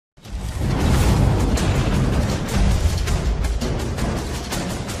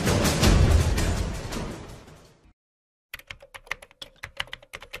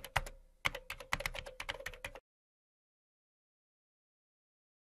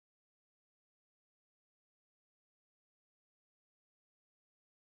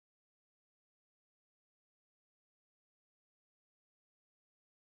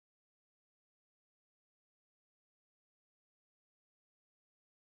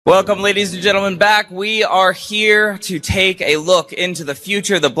Welcome, ladies and gentlemen, back. We are here to take a look into the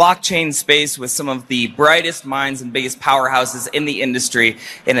future of the blockchain space with some of the brightest minds and biggest powerhouses in the industry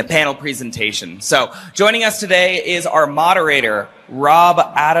in a panel presentation. So, joining us today is our moderator, Rob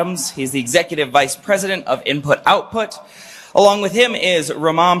Adams. He's the Executive Vice President of Input Output. Along with him is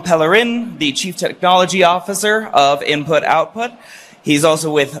Roman Pellerin, the Chief Technology Officer of Input Output. He's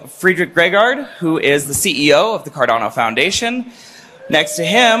also with Friedrich Gregard, who is the CEO of the Cardano Foundation. Next to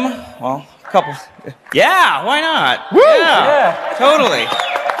him, well, a couple. Yeah, why not? Woo! Yeah, totally.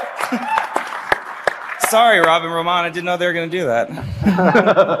 Sorry, Rob and Roman, I didn't know they were going to do that.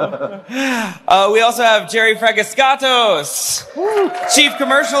 We also have Jerry Fragascatos, Chief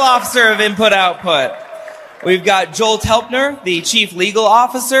Commercial Officer of Input Output. We've got Joel Telpner, the Chief Legal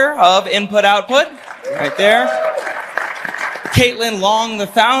Officer of Input Output, right there. Caitlin Long, the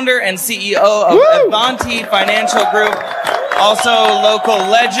founder and CEO of Avanti Financial Group, also local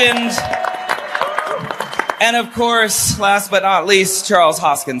legend. And of course, last but not least, Charles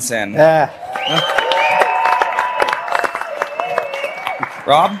Hoskinson.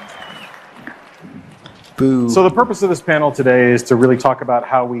 Rob? Boo. So the purpose of this panel today is to really talk about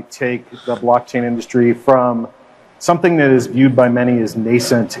how we take the blockchain industry from something that is viewed by many as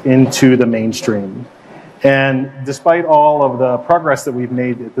nascent into the mainstream. And despite all of the progress that we've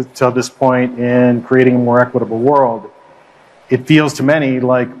made to this point in creating a more equitable world, it feels to many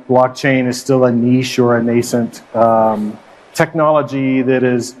like blockchain is still a niche or a nascent technology that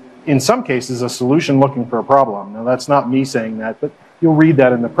is, in some cases, a solution looking for a problem. Now, that's not me saying that, but you'll read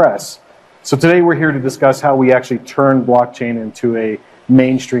that in the press. So today we're here to discuss how we actually turn blockchain into a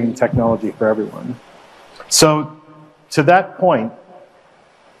mainstream technology for everyone. So to that point,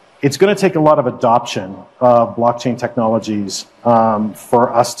 it's going to take a lot of adoption of blockchain technologies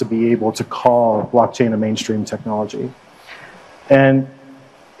for us to be able to call blockchain a mainstream technology. And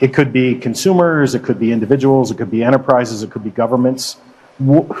it could be consumers, it could be individuals, it could be enterprises, it could be governments.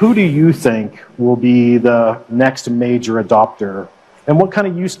 Who do you think will be the next major adopter? And what kind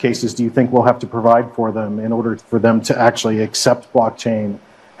of use cases do you think we'll have to provide for them in order for them to actually accept blockchain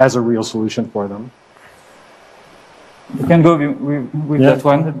as a real solution for them? You can go with that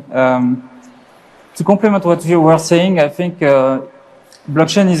one. To complement what you were saying, I think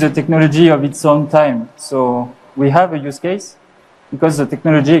blockchain is a technology of its own time. So we have a use case. Because the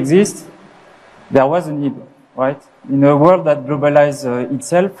technology exists, there was a need, right? In a world that globalizes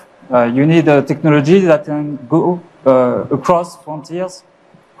itself, you need a technology that can go across frontiers,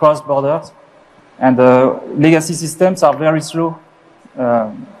 cross borders, and legacy systems are very slow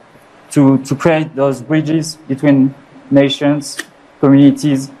to create those bridges between nations,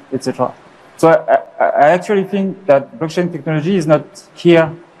 communities, etc. So I actually think that blockchain technology is not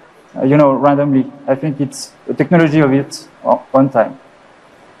here randomly. I think it's a technology of its own time.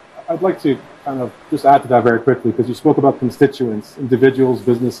 I'd like to kind of just add to that very quickly, because you spoke about constituents, individuals,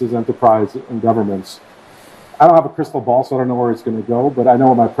 businesses, enterprise, and governments. I don't have a crystal ball, so I don't know where it's going to go, but I know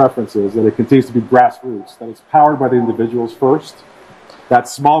what my preference is, that it continues to be grassroots, that it's powered by the individuals first, that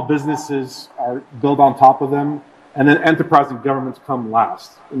small businesses are built on top of them, and then enterprise and governments come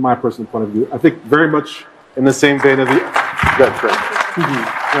last, in my personal point of view. I think very much in the same vein of the... That's right.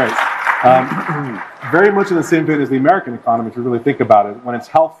 Right. Very much in the same vein as the American economy, if you really think about it. When it's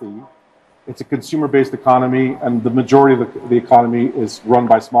healthy, it's a consumer-based economy, and the majority of the economy is run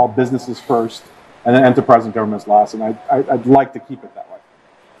by small businesses first, and then enterprise and governments last. And I'd like to keep it that way.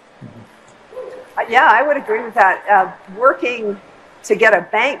 Yeah, I would agree with that. Working to get a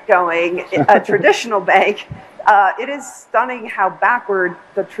bank going, a traditional bank, it is stunning how backward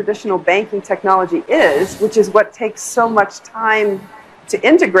the traditional banking technology is, which is what takes so much time to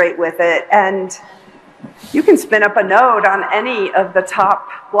integrate with it. And you can spin up a node on any of the top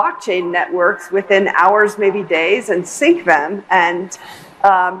blockchain networks within hours, maybe days, and sync them. And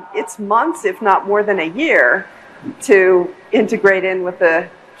it's months, if not more than a year, to integrate in with the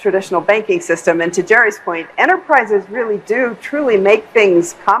traditional banking system. And to Jerry's point, enterprises really do truly make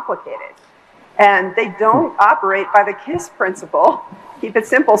things complicated. And they don't operate by the KISS principle. Keep it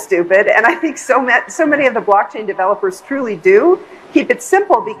simple, stupid. And I think so many of the blockchain developers truly do keep it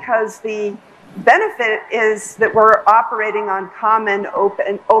simple, because the benefit is that we're operating on common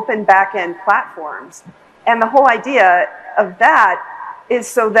open back-end platforms. And the whole idea of that is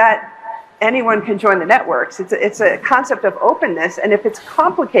so that anyone can join the networks. It's a concept of openness, and if it's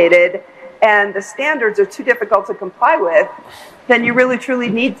complicated and the standards are too difficult to comply with, then you really truly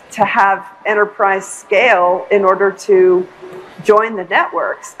need to have enterprise scale in order to join the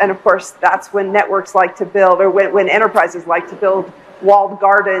networks. And of course, that's when networks like to build, or when enterprises like to build walled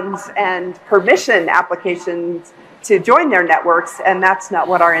gardens and permission applications to join their networks, and that's not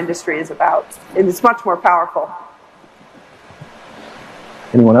what our industry is about. And it's much more powerful.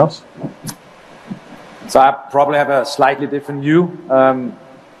 Anyone else? So I probably have a slightly different view.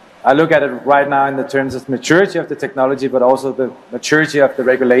 I look at it right now in the terms of maturity of the technology, but also the maturity of the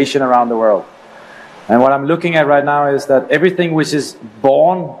regulation around the world. And what I'm looking at right now is that everything which is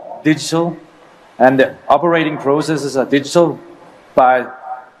born digital and the operating processes are digital by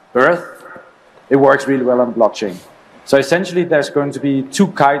birth, it works really well on blockchain. So essentially there's going to be two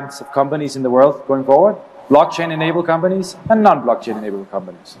kinds of companies in the world going forward: blockchain-enabled companies and non-blockchain-enabled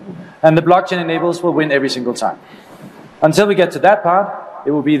companies. And the blockchain-enabled will win every single time. Until we get to that part, it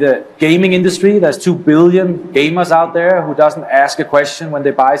will be the gaming industry. There's 2 billion gamers out there who doesn't ask a question when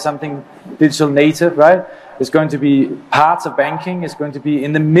they buy something digital native, right? It's going to be parts of banking. It's going to be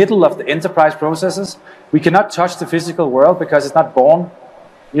in the middle of the enterprise processes. We cannot touch the physical world because it's not born,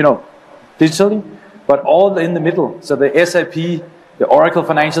 you know, digitally, but all in the middle. So the SAP, the Oracle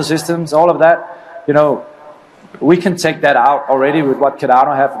financial systems, all of that, you know, we can take that out already with what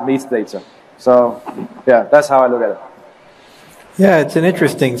Cardano have from leads data. So yeah, that's how I look at it. Yeah, it's an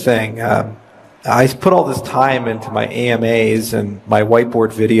interesting thing. I put all this time into my AMAs and my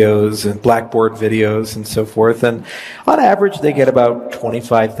whiteboard videos and blackboard videos and so forth, and on average they get about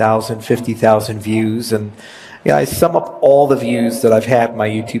 25,000, 50,000 views, and I sum up all the views that I've had on my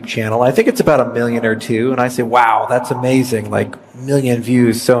YouTube channel. I think it's about 1 million or 2, and I say, wow, that's amazing, like 1 million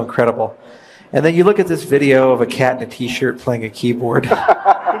views, so incredible. And then you look at this video of a cat in a t-shirt playing a keyboard.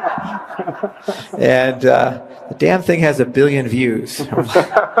 And the damn thing has 1 billion views.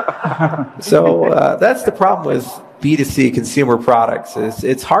 So that's the problem with B2C consumer products. Is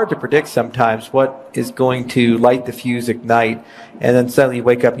it's hard to predict sometimes what is going to light the fuse, ignite, and then suddenly you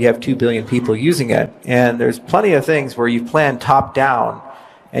wake up, you have 2 billion people using it. And there's plenty of things where you've planned top down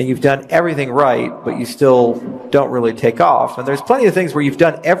and you've done everything right, but you still don't really take off. And there's plenty of things where you've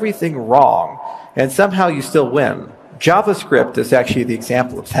done everything wrong, and somehow you still win. JavaScript is actually the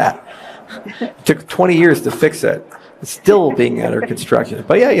example of that. It took 20 years to fix it. It's still being under construction.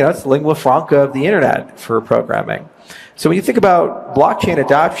 But yeah, it's the lingua franca of the internet for programming. So when you think about blockchain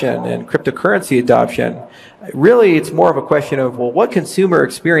adoption and cryptocurrency adoption, really it's more of a question of, well, what consumer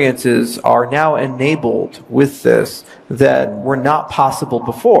experiences are now enabled with this that were not possible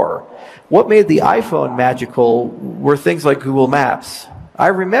before? What made the iPhone magical were things like Google Maps. I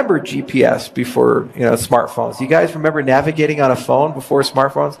remember GPS before smartphones. You guys remember navigating on a phone before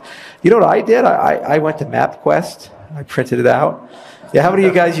smartphones? You know what I did? I went to MapQuest. I printed it out. Yeah, how many of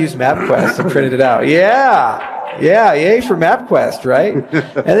you guys use MapQuest and printed it out? Yeah, yay for MapQuest, right?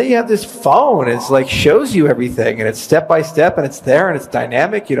 And then you have this phone. It's like shows you everything, and it's step by step, and it's there, and it's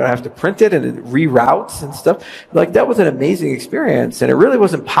dynamic. You don't have to print it, and it reroutes and stuff. Like, that was an amazing experience, and it really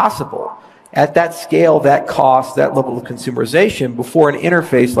wasn't possible at that scale, that cost, that level of consumerization before an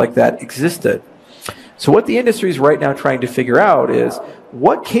interface like that existed. So what the industry is right now trying to figure out is,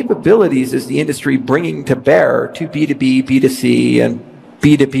 what capabilities is the industry bringing to bear to B2B, B2C, and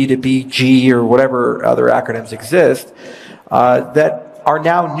B2B2BG, or whatever other acronyms exist, that are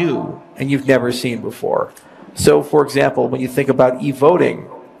now new and you've never seen before. So, for example, when you think about e-voting,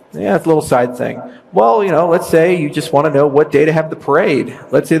 yeah, it's a little side thing. Well, let's say you just want to know what day to have the parade.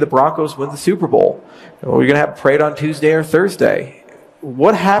 Let's say the Broncos win the Super Bowl. Well, we're going to have a parade on Tuesday or Thursday.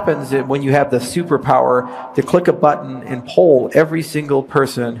 What happens when you have the superpower to click a button and poll every single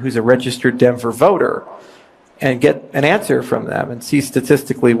person who's a registered Denver voter and get an answer from them and see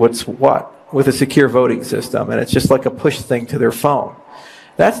statistically what's what with a secure voting system? And it's just like a push thing to their phone.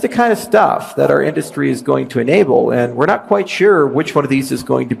 That's the kind of stuff that our industry is going to enable, and we're not quite sure which one of these is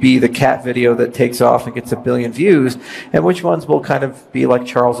going to be the cat video that takes off and gets 1 billion views, and which ones will kind of be like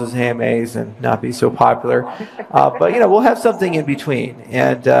Charles's AMAs and not be so popular. But we'll have something in between,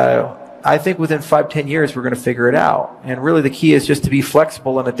 and I think within 5-10 years we're going to figure it out. And really the key is just to be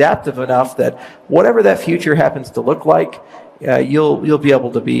flexible and adaptive enough that whatever that future happens to look like, you'll be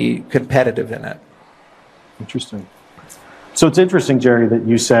able to be competitive in it. Interesting. So it's interesting, Jerry, that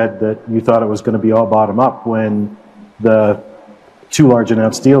you said that you thought it was going to be all bottom up when the 2 large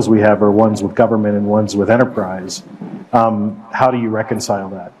announced deals we have are ones with government and ones with enterprise. How do you reconcile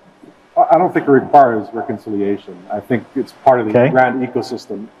that? I don't think it requires reconciliation. I think it's part of the grand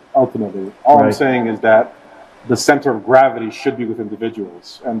ecosystem, ultimately. All I'm saying is that the center of gravity should be with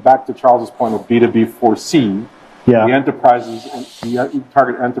individuals. And back to Charles's point of B2B4C, the enterprises, the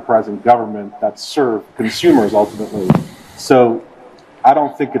target enterprise and government that serve consumers ultimately. So I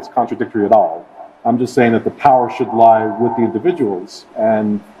don't think it's contradictory at all. I'm just saying that the power should lie with the individuals,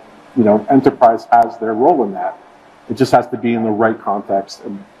 and enterprise has their role in that. It just has to be in the right context,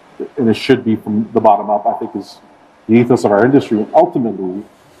 and it should be from the bottom up, I think, is the ethos of our industry, and ultimately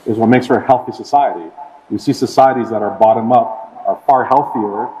is what makes for a healthy society. We see societies that are bottom up are far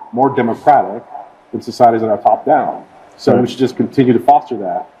healthier, more democratic than societies that are top down. So we should just continue to foster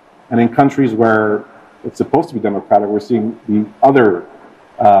that. And in countries where it's supposed to be democratic, we're seeing the other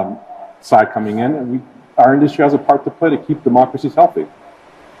side coming in, and our industry has a part to play to keep democracies healthy.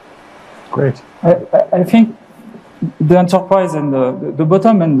 Great. I think the enterprise and the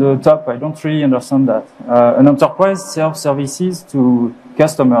bottom and the top, I don't really understand that. An enterprise sells services to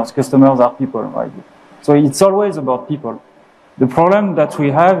customers. Customers are people, right? So it's always about people. The problem that we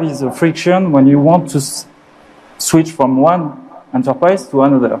have is a friction when you want to switch from one enterprise to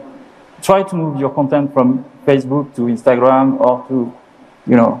another. Try to move your content from Facebook to Instagram or to,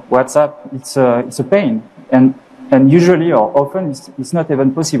 WhatsApp. It's a pain, and usually or often it's not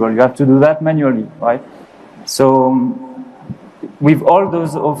even possible. You have to do that manually, right? So with all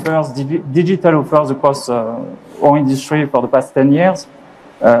those offers, digital offers across our industry for the past 10 years,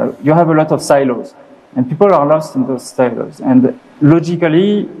 you have a lot of silos, and people are lost in those silos. And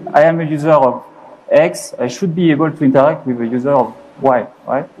logically, I am a user of X. I should be able to interact with a user of Y,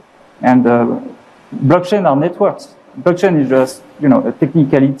 right? And blockchain are networks. Blockchain is just, a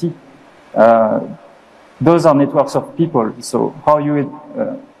technicality. Those are networks of people. So how you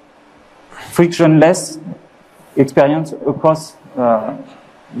frictionless experience across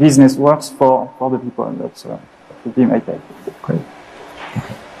business works for the people. That's would be my take. Great.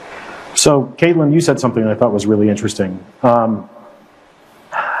 So, Caitlin, you said something that I thought was really interesting.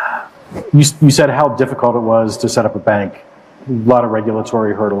 You said how difficult it was to set up a bank. A lot of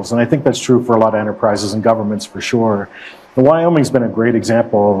regulatory hurdles, and I think that's true for a lot of enterprises and governments for sure. And Wyoming's been a great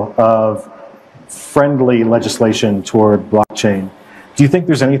example of friendly legislation toward blockchain. Do you think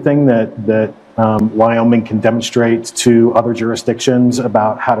there's anything that Wyoming can demonstrate to other jurisdictions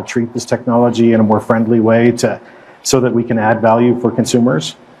about how to treat this technology in a more friendly way so that we can add value for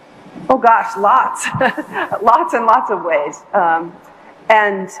consumers? Oh gosh, lots, lots and lots of ways.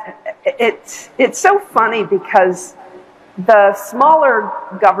 And it's so funny because the smaller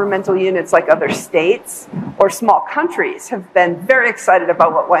governmental units like other states or small countries have been very excited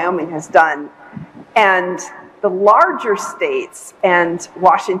about what Wyoming has done. And the larger states and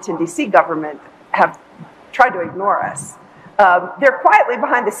Washington, D.C. government have tried to ignore us. They're quietly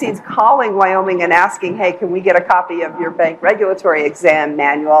behind the scenes calling Wyoming and asking, hey, can we get a copy of your bank regulatory exam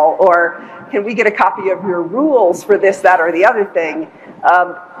manual? Or can we get a copy of your rules for this, that, or the other thing?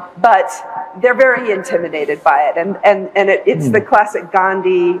 But they're very intimidated by it. And it's the classic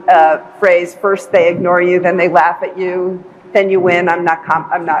Gandhi phrase, first they ignore you, then they laugh at you, then you win. I'm not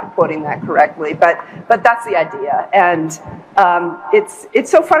quoting that correctly, but that's the idea. And it's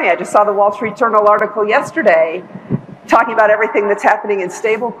so funny. I just saw the Wall Street Journal article yesterday talking about everything that's happening in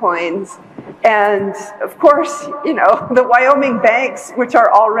stablecoins. And of course, the Wyoming banks, which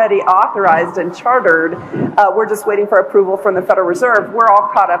are already authorized and chartered, we're just waiting for approval from the Federal Reserve. We're all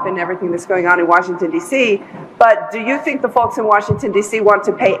caught up in everything that's going on in Washington, D.C. But do you think the folks in Washington, D.C. want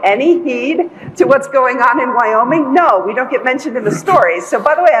to pay any heed to what's going on in Wyoming? No, we don't get mentioned in the stories. So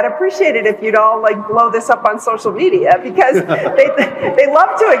by the way, I'd appreciate it if you'd all blow this up on social media, because they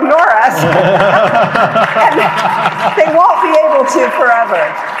love to ignore us. And they won't be able to forever.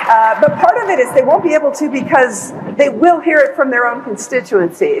 But part of it is they won't be able to because they will hear it from their own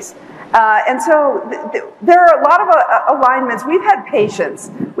constituencies. And so there are a lot of alignments. We've had patience.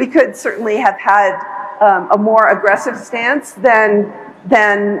 We could certainly have had a more aggressive stance than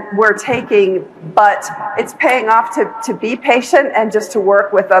we're taking, but it's paying off to be patient and just to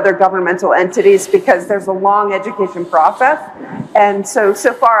work with other governmental entities, because there's a long education process. And so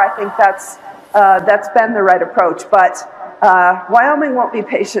far I think that's been the right approach. But Wyoming won't be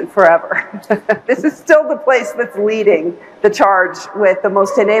patient forever. This is still the place that's leading the charge with the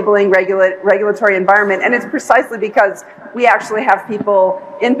most enabling regulatory environment. And it's precisely because we actually have people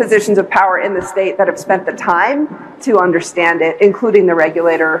in positions of power in the state that have spent the time to understand it, including the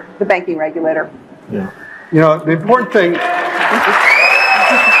regulator, the banking regulator. Yeah. The important thing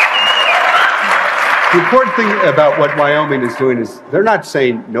about what Wyoming is doing is they're not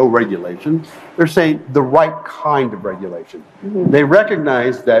saying no regulation. They're saying the right kind of regulation. Mm-hmm. They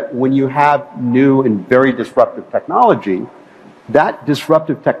recognize that when you have new and very disruptive technology, that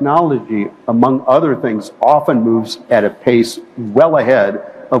disruptive technology, among other things, often moves at a pace well ahead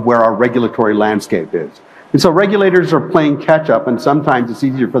of where our regulatory landscape is. And so regulators are playing catch up, and sometimes it's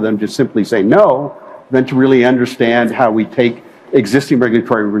easier for them to simply say no than to really understand how we take existing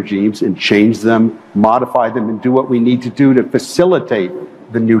regulatory regimes and change them, modify them, and do what we need to do to facilitate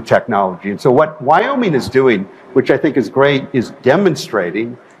the new technology. And so what Wyoming is doing, which I think is great, is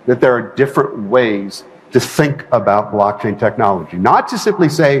demonstrating that there are different ways to think about blockchain technology. Not to simply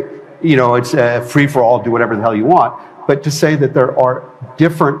say, it's free for all, do whatever the hell you want, but to say that there are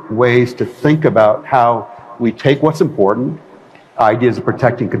different ways to think about how we take what's important, ideas of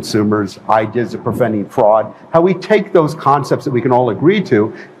protecting consumers, ideas of preventing fraud, how we take those concepts that we can all agree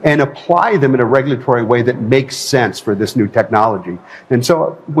to and apply them in a regulatory way that makes sense for this new technology. And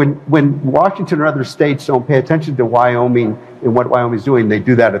so when Washington or other states don't pay attention to Wyoming and what Wyoming's doing, they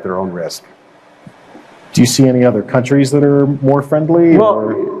do that at their own risk. Do you see any other countries that are more friendly?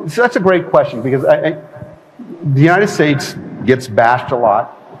 Well, so that's a great question, because the United States gets bashed a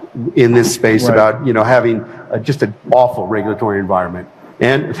lot in this space about having just an awful regulatory environment,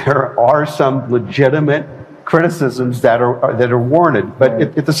 and there are some legitimate criticisms that are warranted. But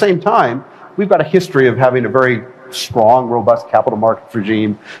at the same time, we've got a history of having a very strong, robust capital markets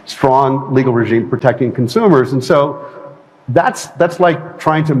regime, strong legal regime protecting consumers, and so that's like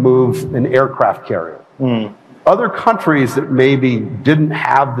trying to move an aircraft carrier. Other countries that maybe didn't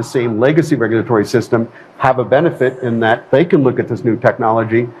have the same legacy regulatory system have a benefit in that they can look at this new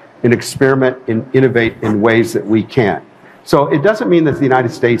technology and experiment and innovate in ways that we can't. So it doesn't mean that the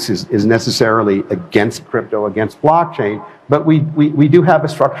United States is necessarily against crypto, against blockchain, but we do have a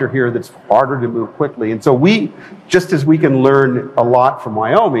structure here that's harder to move quickly. And so just as we can learn a lot from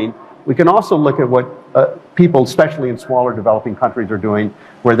Wyoming, we can also look at what people, especially in smaller developing countries, are doing,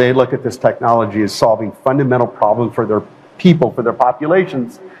 where they look at this technology as solving fundamental problems for their people, for their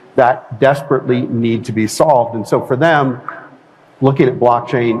populations, that desperately need to be solved. And so for them, looking at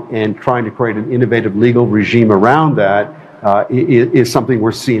blockchain and trying to create an innovative legal regime around that is something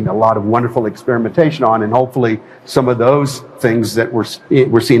we're seeing a lot of wonderful experimentation on, and hopefully some of those things that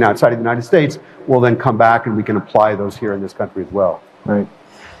we're seeing outside of the United States will then come back and we can apply those here in this country as well. Right.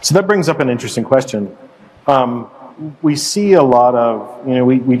 So that brings up an interesting question. We see a lot of,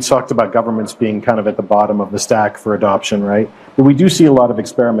 we talked about governments being kind of at the bottom of the stack for adoption, right? But we do see a lot of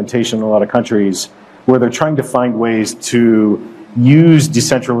experimentation in a lot of countries where they're trying to find ways to use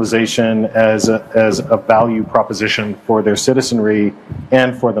decentralization as a value proposition for their citizenry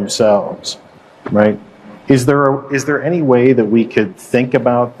and for themselves, right? Is there any way that we could think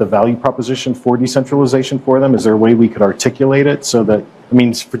about the value proposition for decentralization for them? Is there a way we could articulate it so that,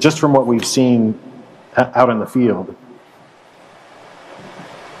 just from what we've seen out in the field?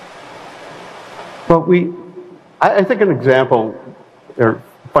 Well, I think an example, or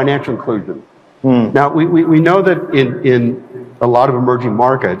financial inclusion. Now, we know that in a lot of emerging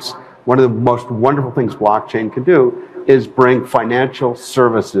markets, one of the most wonderful things blockchain can do is bring financial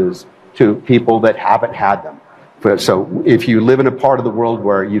services to people that haven't had them. So if you live in a part of the world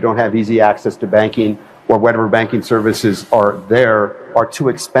where you don't have easy access to banking, or whatever banking services are too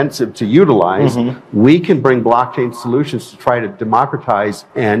expensive to utilize, we can bring blockchain solutions to try to democratize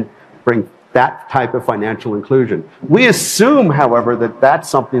and bring that type of financial inclusion. We assume, however, that that's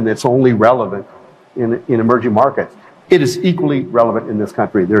something that's only relevant in emerging markets. It is equally relevant in this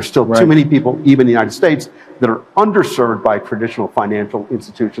country. There are still too many people, even in the United States, that are underserved by traditional financial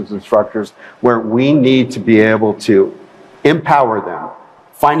institutions and structures, where we need to be able to empower them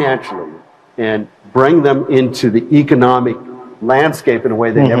financially and bring them into the economic landscape in a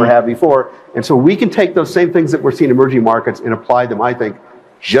way they never have before. And so we can take those same things that we're seeing in emerging markets and apply them, I think,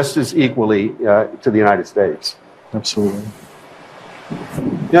 just as equally to the United States. Absolutely.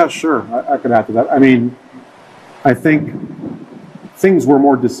 Yeah, sure. I could add to that. I think things were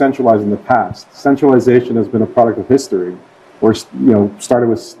more decentralized in the past. Centralization has been a product of history, where started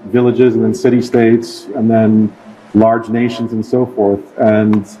with villages and then city-states and then large nations and so forth.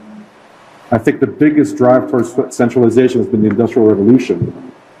 And I think the biggest drive towards centralization has been the Industrial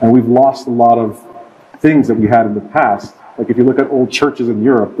Revolution. And we've lost a lot of things that we had in the past. Like if you look at old churches in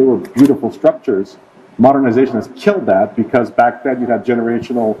Europe, they were beautiful structures. Modernization has killed that, because back then you had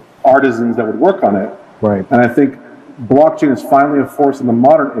generational artisans that would work on it. Right. And I think blockchain is finally a force in the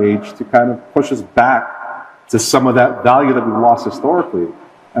modern age to kind of push us back to some of that value that we've lost historically.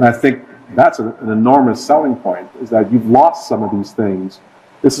 And I think that's an enormous selling point, is that you've lost some of these things.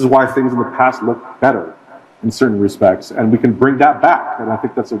 This is why things in the past look better in certain respects, and we can bring that back. And I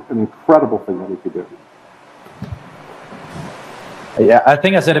think that's an incredible thing that we could do. Yeah, I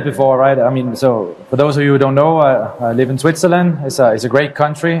think I said it before, right? So for those of you who don't know, I live in Switzerland. It's a great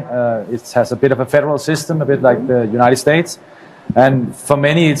country. It has a bit of a federal system, a bit like the United States. And for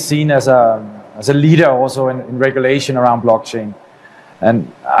many, it's seen as a leader also in regulation around blockchain.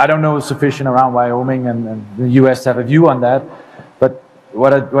 And I don't know sufficient around Wyoming and the US to have a view on that. But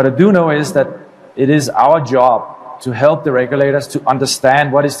what I do know is that it is our job to help the regulators to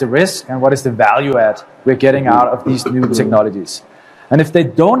understand what is the risk and what is the value add we're getting out of these new technologies. And if they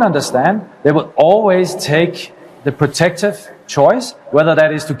don't understand, they will always take the protective choice, whether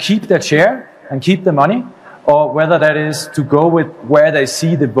that is to keep their share and keep the money, or whether that is to go with where they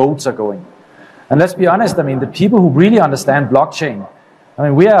see the votes are going. And let's be honest, I mean, the people who really understand blockchain, I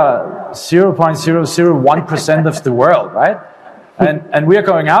mean, we are 0.001% of the world, right? And we are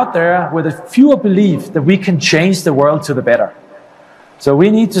going out there with a fewer belief that we can change the world to the better. So we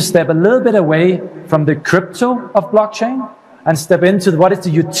need to step a little bit away from the crypto of blockchain and step into what is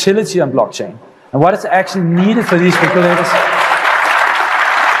the utility on blockchain and what is actually needed for these regulators.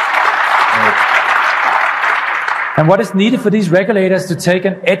 And what is needed for these regulators to take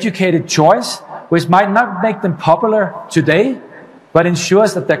an educated choice, which might not make them popular today, but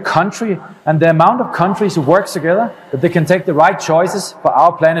ensures that their country and the amount of countries who work together, that they can take the right choices for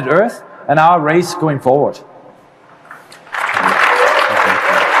our planet Earth and our race going forward.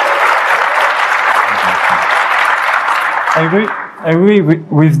 I agree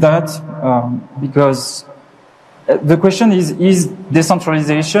with that because the question is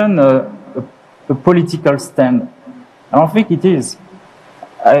decentralization a political stand? I don't think it is.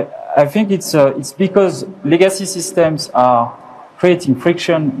 I think it's because legacy systems are creating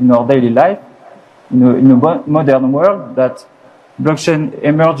friction in our daily life, in a modern world, that blockchain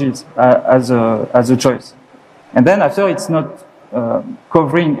emerges as a choice. And then after, it's not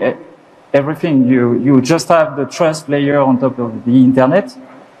covering everything. You just have the trust layer on top of the internet,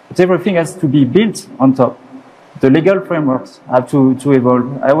 but everything has to be built on top. The legal frameworks have to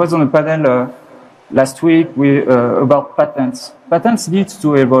evolve. I was on a panel last week about patents. Patents need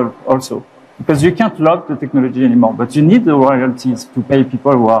to evolve also, because you can't lock the technology anymore, but you need the royalties to pay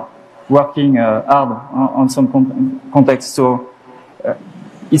people who are working hard on some context. So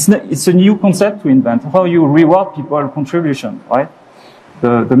it's a new concept to invent, how you reward people contribution, right?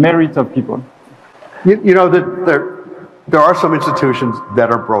 The merit of people. You know, there are some institutions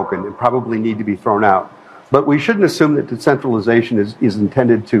that are broken and probably need to be thrown out. But we shouldn't assume that decentralization is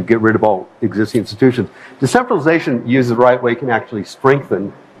intended to get rid of all existing institutions. Decentralization, used the right way, can actually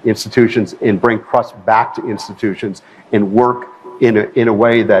strengthen institutions and bring trust back to institutions and work in a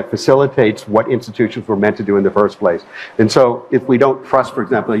way that facilitates what institutions were meant to do in the first place. And so if we don't trust, for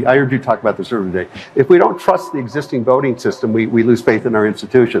example, I heard you talk about this earlier today, if we don't trust the existing voting system, we lose faith in our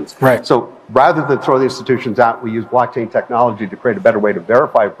institutions. Right. So rather than throw the institutions out, we use blockchain technology to create a better way to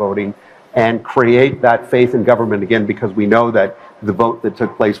verify voting and create that faith in government again, because we know that the vote that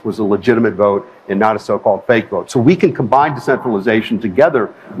took place was a legitimate vote and not a so-called fake vote. So we can combine decentralization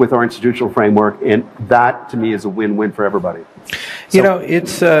together with our institutional framework, and that, to me, is a win-win for everybody. You know,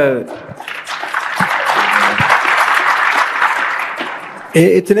 it's an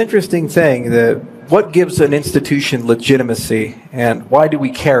interesting thing, that what gives an institution legitimacy, and why do we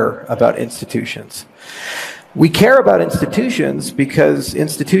care about institutions? We care about institutions because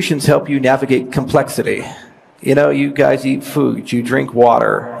institutions help you navigate complexity. You know, you guys eat food, you drink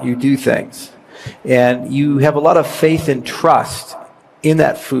water, you do things. And you have a lot of faith and trust in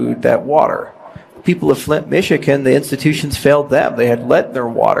that food, that water. People of Flint, Michigan, the institutions failed them. They had lead in their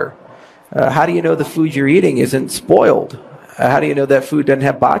water. How do you know the food you're eating isn't spoiled? How do you know that food doesn't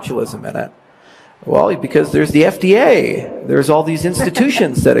have botulism in it? Well, because there's the FDA. There's all these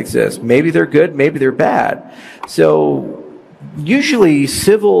institutions that exist. Maybe they're good, maybe they're bad. So usually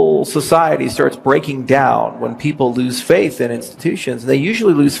civil society starts breaking down when people lose faith in institutions. They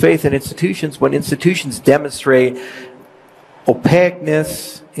usually lose faith in institutions when institutions demonstrate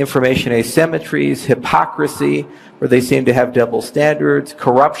opaqueness, information asymmetries, hypocrisy, where they seem to have double standards,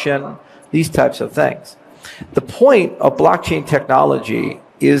 corruption, these types of things. The point of blockchain technology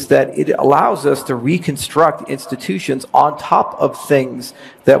is that it allows us to reconstruct institutions on top of things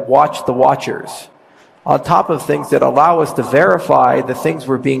that watch the watchers, on top of things that allow us to verify the things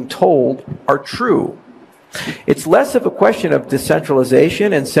we're being told are true. It's less of a question of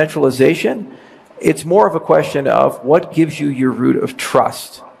decentralization and centralization. It's more of a question of what gives you your root of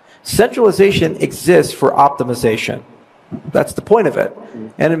trust. Centralization exists for optimization. That's the point of it.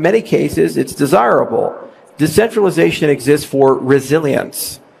 And in many cases, it's desirable. Decentralization exists for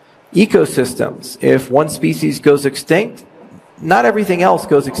resilience. Ecosystems, if one species goes extinct, not everything else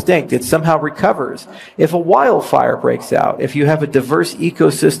goes extinct. It somehow recovers. If a wildfire breaks out, if you have a diverse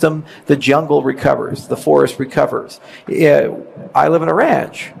ecosystem, the jungle recovers, the forest recovers. I live in a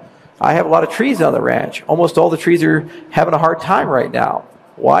ranch. I have a lot of trees on the ranch. Almost all the trees are having a hard time right now.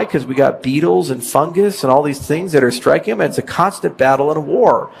 Why? Because we got beetles and fungus and all these things that are striking them, and it's a constant battle and a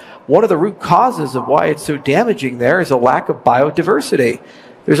war. One of the root causes of why it's so damaging there is a lack of biodiversity.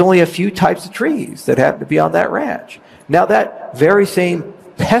 There's only a few types of trees that happen to be on that ranch. Now that very same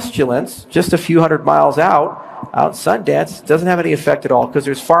pestilence, just a few hundred miles out, out in Sundance doesn't have any effect at all because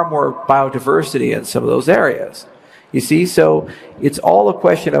there's far more biodiversity in some of those areas. You see, so it's all a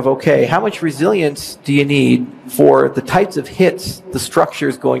question of, okay, how much resilience do you need for the types of hits the structure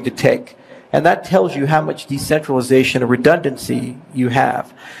is going to take? And that tells you how much decentralization or redundancy you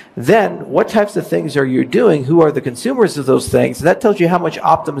have. Then, what types of things are you doing? Who are the consumers of those things? And that tells you how much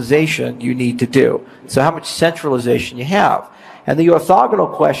optimization you need to do. So how much centralization you have. And the orthogonal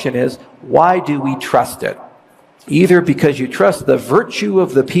question is, why do we trust it? Either because you trust the virtue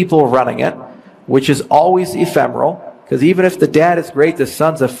of the people running it, which is always ephemeral, because even if the dad is great, the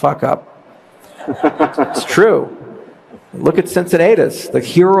son's a fuck up. It's true. Look at Cincinnatus, the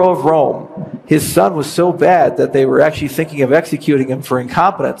hero of Rome. His son was so bad that they were actually thinking of executing him for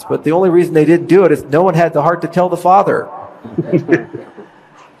incompetence, but the only reason they didn't do it is no one had the heart to tell the father.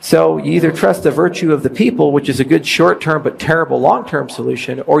 So you either trust the virtue of the people, which is a good short-term but terrible long-term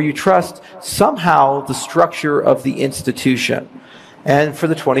solution, or you trust somehow the structure of the institution. And for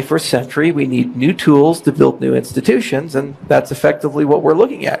the 21st century, we need new tools to build new institutions, and that's effectively what we're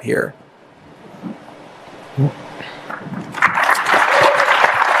looking at here.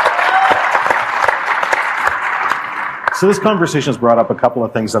 So this conversation has brought up a couple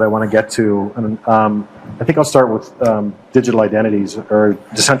of things that I want to get to, and I think I'll start with digital identities or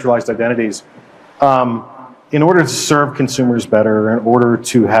decentralized identities. In order to serve consumers better, in order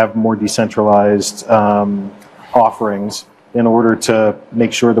to have more decentralized offerings, in order to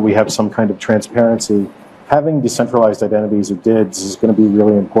make sure that we have some kind of transparency, having decentralized identities or DIDs is going to be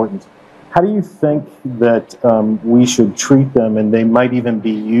really important. How do you think that we should treat them, and they might even be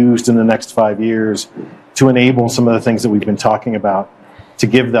used in the next 5 years to enable some of the things that we've been talking about, to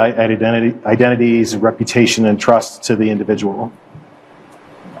give the identities, reputation, and trust to the individual?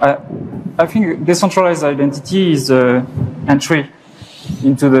 I think decentralized identity is an entry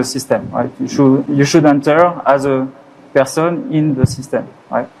into the system, right? You should enter as a person in the system,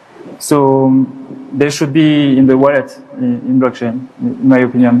 right? So they should be in the wallet in blockchain, in my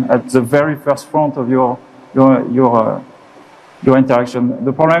opinion, at the very first front of your interaction.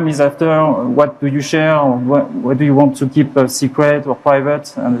 The problem is after, what do you share, or what do you want to keep secret or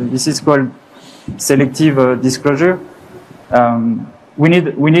private? And this is called selective disclosure. We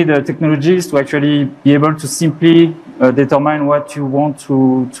need technologies to actually be able to simply determine what you want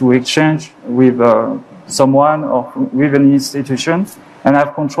to exchange with someone or with an institution, and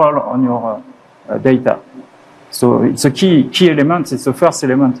have control on your data. So it's a key element. It's the first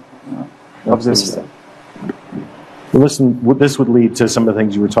element of the system. Well, listen, this would lead to some of the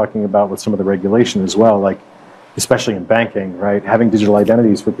things you were talking about with some of the regulation as well, like especially in banking, right? Having digital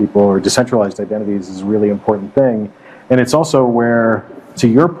identities for people, or decentralized identities, is a really important thing. And it's also where, to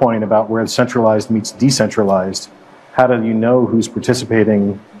your point about where centralized meets decentralized, how do you know who's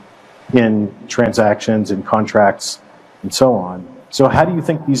participating in transactions and contracts and so on? So how do you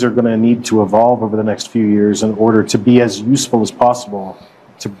think these are going to need to evolve over the next few years in order to be as useful as possible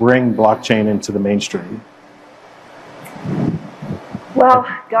to bring blockchain into the mainstream? Well,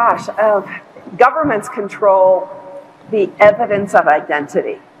 gosh, governments control the evidence of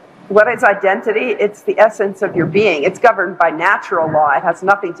identity. What is identity? It's the essence of your being. It's governed by natural law. It has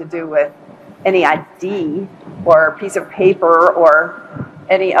nothing to do with any ID or piece of paper or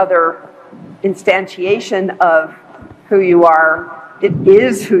any other instantiation of who you are. It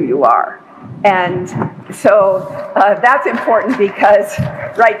is who you are. And so that's important, because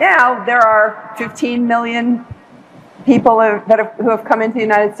right now there are 15 million people who have come into the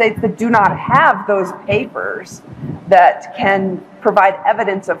United States that do not have those papers that can provide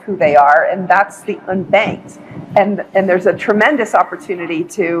evidence of who they are, and that's the unbanked. And there's a tremendous opportunity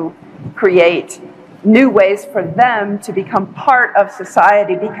to create new ways for them to become part of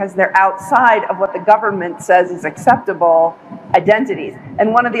society, because they're outside of what the government says is acceptable identities.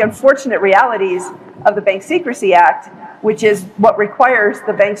 And one of the unfortunate realities of the Bank Secrecy Act, which is what requires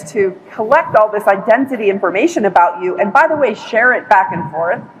the banks to collect all this identity information about you, and by the way, share it back and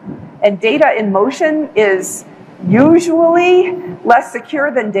forth. And data in motion is usually less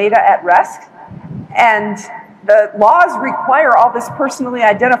secure than data at rest. And the laws require all this personally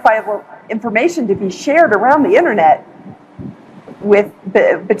identifiable information to be shared around the internet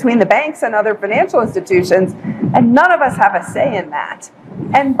between the banks and other financial institutions, and none of us have a say in that.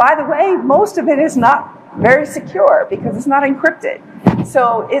 And by the way, most of it is not very secure because it's not encrypted.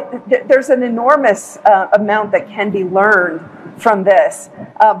 So there's an enormous amount that can be learned from this.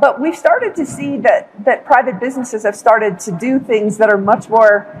 But we've started to see that private businesses have started to do things that are much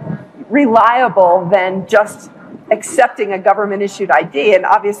more reliable than just accepting a government-issued ID. And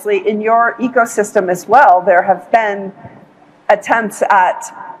obviously in your ecosystem as well, there have been attempts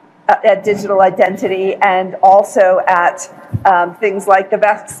at at digital identity, and also at things like the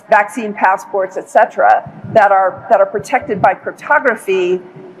vaccine passports, etc., that are protected by cryptography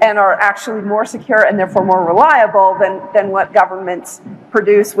and are actually more secure and therefore more reliable than what governments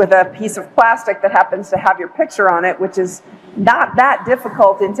produce with a piece of plastic that happens to have your picture on it, which is not that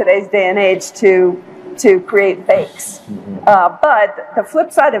difficult in today's day and age to create fakes. But the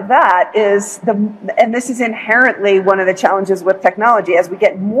flip side of that is, and this is inherently one of the challenges with technology, as we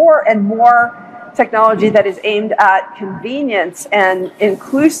get more and more technology that is aimed at convenience and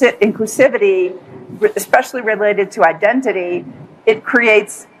inclusivity, especially related to identity, it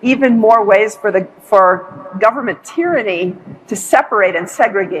creates even more ways for government tyranny to separate and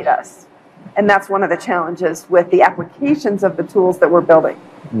segregate us. And that's one of the challenges with the applications of the tools that we're building.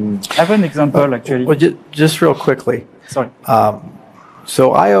 I have an example, actually. Well, just real quickly. Sorry.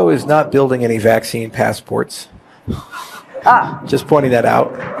 So IO is not building any vaccine passports. Just pointing that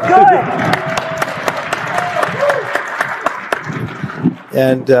out. Good.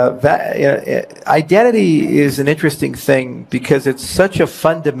 And identity is an interesting thing because it's such a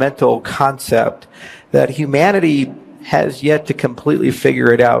fundamental concept that humanity has yet to completely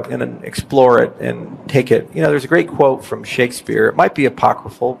figure it out and explore it and take it. You know, there's a great quote from Shakespeare. It might be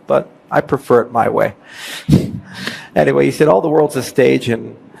apocryphal, but I prefer it my way. Anyway, he said, all the world's a stage,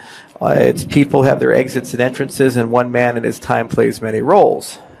 and its people have their exits and entrances, and one man in his time plays many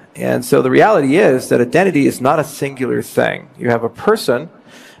roles. And so the reality is that identity is not a singular thing. You have a person,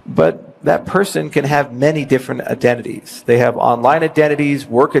 but that person can have many different identities. They have online identities,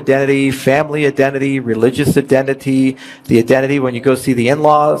 work identity, family identity, religious identity, the identity when you go see the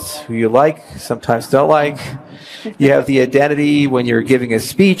in-laws, who you like, sometimes don't like. You have the identity when you're giving a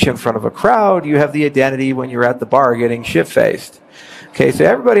speech in front of a crowd. You have the identity when you're at the bar getting shit-faced. Okay, so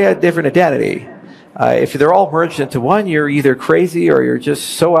everybody has a different identity. If they're all merged into one, you're either crazy or you're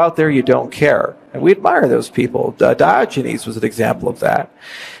just so out there you don't care. And we admire those people. Diogenes was an example of that.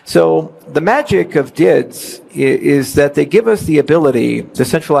 So the magic of DIDs is that they give us the ability,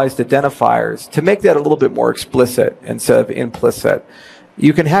 decentralized identifiers, to make that a little bit more explicit instead of implicit.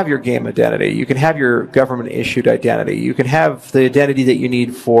 You can have your game identity. You can have your government-issued identity. You can have the identity that you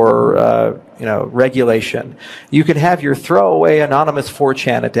need for regulation. You can have your throwaway anonymous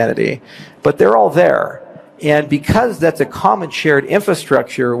 4chan identity. But they're all there. And because that's a common shared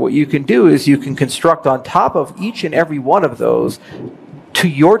infrastructure, what you can do is you can construct on top of each and every one of those, to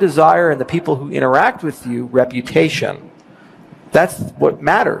your desire and the people who interact with you, reputation. That's what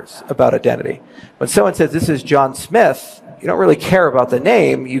matters about identity. When someone says, this is John Smith, you don't really care about the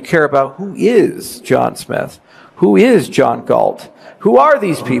name. You care about who is John Smith. Who is John Galt? Who are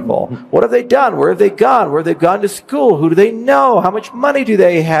these people? What have they done? Where have they gone? Where have they gone to school? Who do they know? How much money do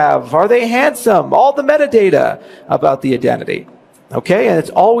they have? Are they handsome? All the metadata about the identity. Okay? And it's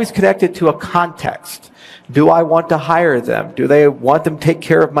always connected to a context. Do I want to hire them? Do they want them to take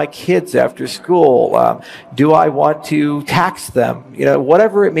care of my kids after school? Do I want to tax them? You know,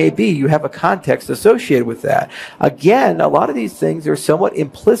 whatever it may be, you have a context associated with that. Again, a lot of these things are somewhat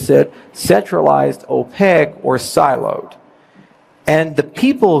implicit, centralized, opaque, or siloed. And the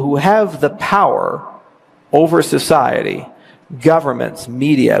people who have the power over society, governments,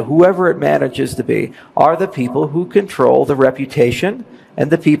 media, whoever it manages to be, are the people who control the reputation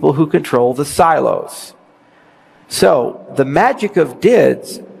and the people who control the silos. So the magic of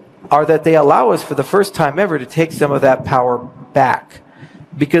DIDs are that they allow us for the first time ever to take some of that power back,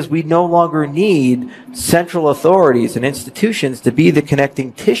 because we no longer need central authorities and institutions to be the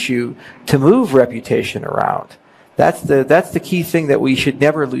connecting tissue to move reputation around. That's the key thing that we should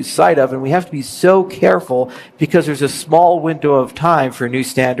never lose sight of, and we have to be so careful because there's a small window of time for new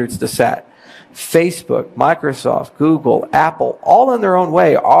standards to set. Facebook, Microsoft, Google, Apple, all in their own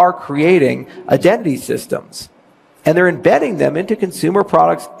way are creating identity systems. And they're embedding them into consumer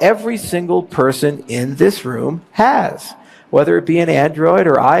products every single person in this room has, whether it be an Android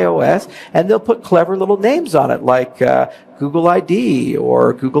or iOS, and they'll put clever little names on it like Google ID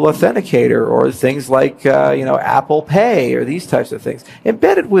or Google Authenticator or things like Apple Pay or these types of things.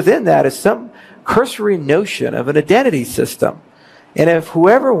 Embedded within that is some cursory notion of an identity system. And if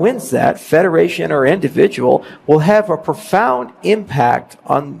whoever wins that, federation or individual, will have a profound impact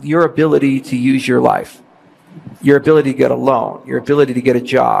on your ability to use your life. Your ability to get a loan, your ability to get a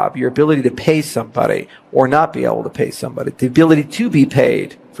job, your ability to pay somebody or not be able to pay somebody, the ability to be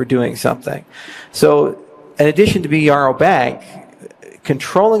paid for doing something. So in addition to being our own bank,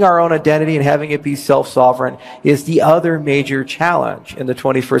 controlling our own identity and having it be self-sovereign is the other major challenge in the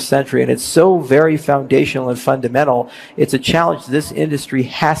 21st century. And it's so very foundational and fundamental. It's a challenge this industry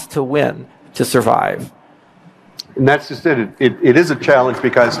has to win to survive. And that's just it. It is a challenge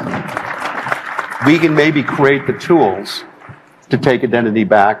because we can maybe create the tools to take identity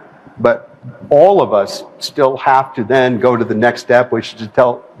back, but all of us still have to then go to the next step, which is to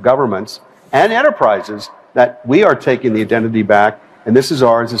tell governments and enterprises that we are taking the identity back, and this is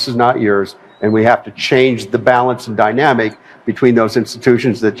ours, this is not yours, and we have to change the balance and dynamic between those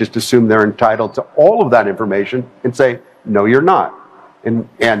institutions that just assume they're entitled to all of that information and say, no, you're not. And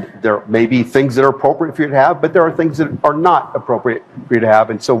there may be things that are appropriate for you to have, but there are things that are not appropriate for you to have.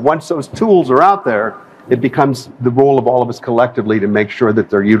 And so once those tools are out there, it becomes the role of all of us collectively to make sure that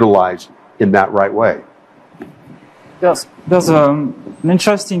they're utilized in that right way. There's an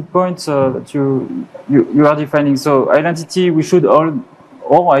interesting point that you are defining. So identity, we should own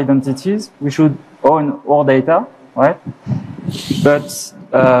all identities. We should own all data, right? But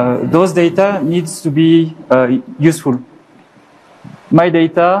those data needs to be useful. My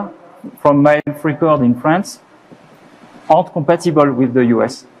data from my health record in France aren't compatible with the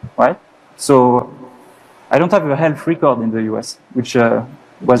US, right? So I don't have a health record in the US, which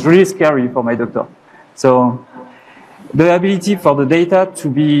was really scary for my doctor. So the ability for the data to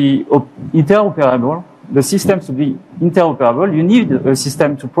be interoperable, the systems to be interoperable, you need a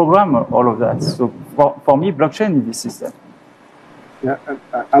system to program all of that. So for me, blockchain is this system. Yeah,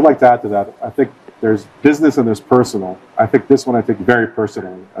 I'd like to add to that. I think there's business and there's personal. I think this one I take very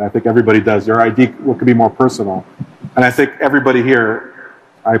personally. And I think everybody does. Your ID, what could be more personal? And I think everybody here,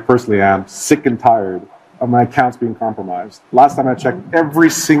 I personally am sick and tired of my accounts being compromised. Last time I checked, every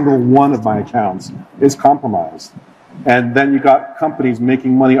single one of my accounts is compromised. And then you got companies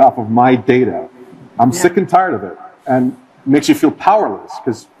making money off of my data. I'm sick and tired of it. And it makes you feel powerless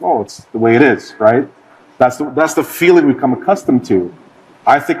because, oh, it's the way it is, right? That's the feeling we've come accustomed to.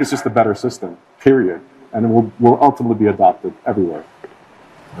 I think it's just a better system, period. And it will ultimately be adopted everywhere.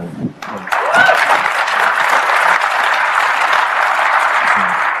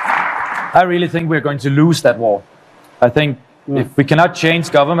 I really think we're going to lose that war. I think if we cannot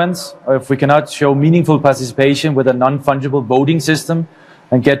change governments, or if we cannot show meaningful participation with a non-fungible voting system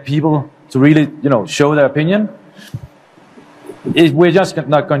and get people to really, show their opinion, we're just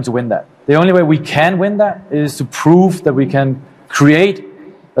not going to win that. The only way we can win that is to prove that we can create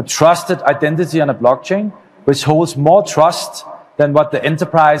a trusted identity on a blockchain, which holds more trust than what the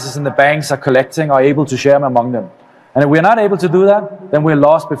enterprises and the banks are collecting or able to share among them. And if we're not able to do that, then we're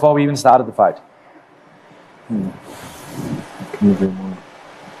lost before we even started the fight.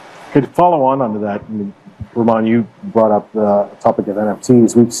 Could follow on to that. I mean, Ramon, you brought up the topic of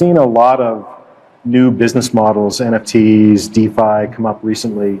NFTs. We've seen a lot of new business models, NFTs, DeFi, come up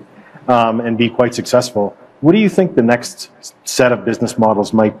recently and be quite successful. What do you think the next set of business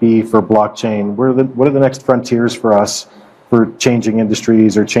models might be for blockchain? What are the next frontiers for us for changing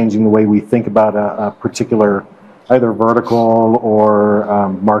industries or changing the way we think about a particular either vertical or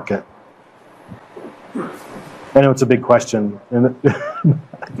market? I know it's a big question. Do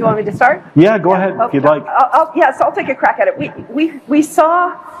you want me to start? Yeah, go ahead if you'd like. Yes, I'll take a crack at it. We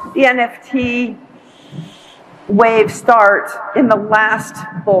saw the NFT wave start in the last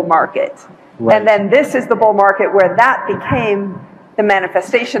bull market. Right. And then this is the bull market where that became the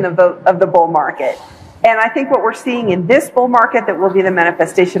manifestation of the bull market. And I think what we're seeing in this bull market that will be the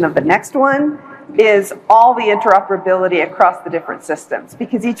manifestation of the next one is all the interoperability across the different systems,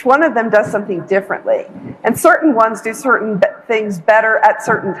 because each one of them does something differently. And certain ones do certain things better at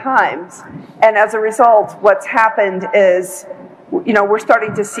certain times. And as a result, what's happened is, we're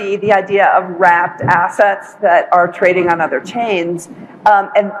starting to see the idea of wrapped assets that are trading on other chains.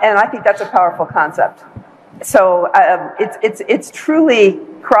 And I think that's a powerful concept. So it's truly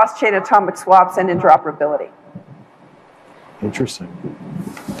cross-chain atomic swaps and interoperability. Interesting.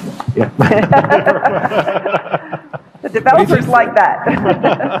 Yeah. The developers like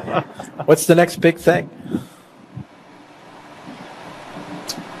that. What's the next big thing?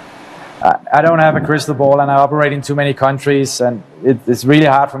 I don't have a crystal ball, and I operate in too many countries, and it's really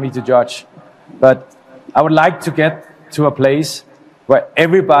hard for me to judge. But I would like to get to a place where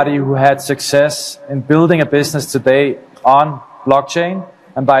everybody who had success in building a business today on blockchain,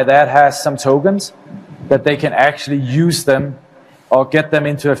 and by that has some tokens, that they can actually use them or get them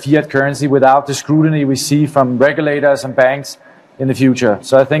into a fiat currency without the scrutiny we see from regulators and banks in the future.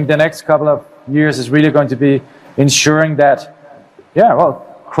 So I think the next couple of years is really going to be ensuring that,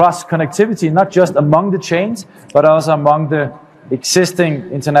 cross-connectivity, not just among the chains, but also among the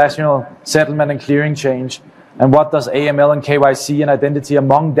existing international settlement and clearing chains. And what does AML and KYC and identity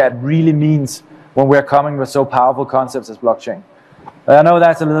among that really means when we're coming with so powerful concepts as blockchain. I know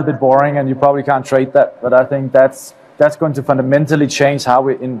that's a little bit boring and you probably can't trade that, but I think that's going to fundamentally change how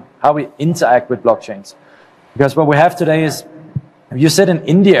we interact with blockchains. Because what we have today is, if you sit in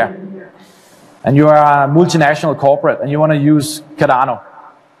India and you are a multinational corporate and you want to use Cardano,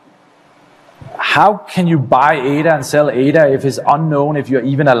 how can you buy ADA and sell ADA if it's unknown if you're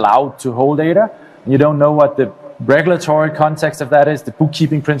even allowed to hold ADA? And you don't know what the regulatory context of that is, the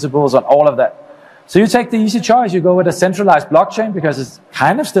bookkeeping principles and all of that. So you take the easy choice. You go with a centralized blockchain because it's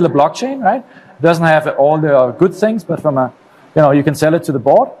kind of still a blockchain, right? It doesn't have all the good things, but from a, you can sell it to the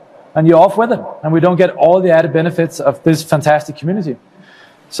board and you're off with it. And we don't get all the added benefits of this fantastic community.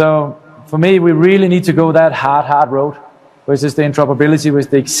 So for me, we really need to go that hard road, which is the interoperability with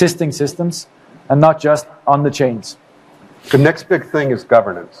the existing systems and not just on the chains. The next big thing is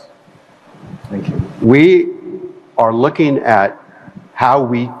governance. Thank you. We are looking at how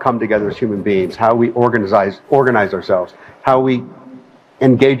we come together as human beings, how we organize ourselves, how we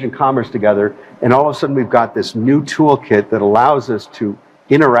engage in commerce together, and all of a sudden we've got this new toolkit that allows us to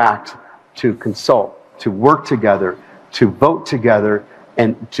interact, to consult, to work together, to vote together,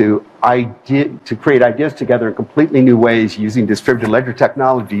 and to create ideas together in completely new ways using distributed ledger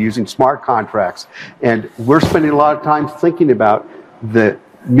technology, using smart contracts. And we're spending a lot of time thinking about the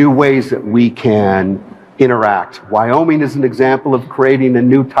new ways that we can interact. Wyoming is an example of creating a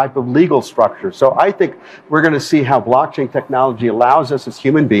new type of legal structure. So I think we're going to see how blockchain technology allows us as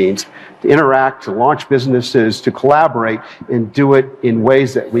human beings to interact, to launch businesses, to collaborate, and do it in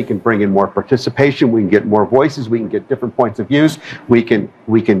ways that we can bring in more participation, we can get more voices, we can get different points of views, we can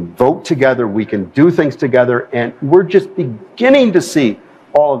vote together, we can do things together, and we're just beginning to see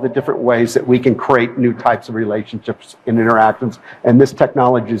all of the different ways that we can create new types of relationships and interactions, and this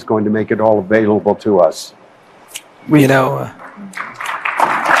technology is going to make it all available to us. We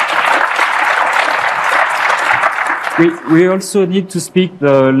also need to speak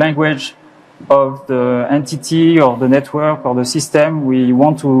the language of the entity or the network or the system we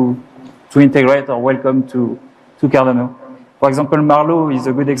want to integrate or welcome to Cardano. For example, Marlowe is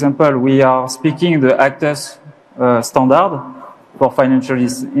a good example. We are speaking the Actus standard for financial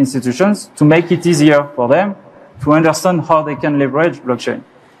institutions to make it easier for them to understand how they can leverage blockchain.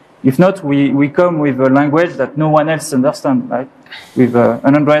 If not, we come with a language that no one else understands, right? With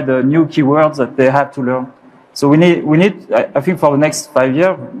 100 new keywords that they have to learn. So we need. I think for the next 5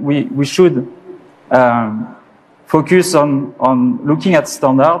 years, we should focus on looking at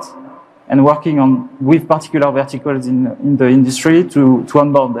standards and working with particular verticals in the industry to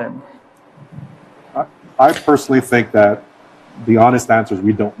onboard them. I personally think that the honest answer is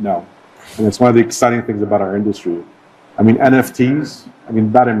we don't know. And it's one of the exciting things about our industry. I mean, NFTs,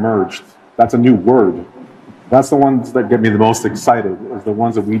 that emerged. That's a new word. That's the ones that get me the most excited, is the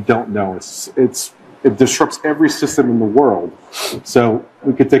ones that we don't know. It disrupts every system in the world. So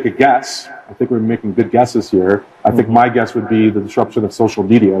we could take a guess. I think we're making good guesses here. I think my guess would be the disruption of social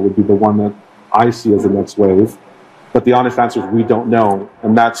media would be the one that I see as the next wave. But the honest answer is we don't know,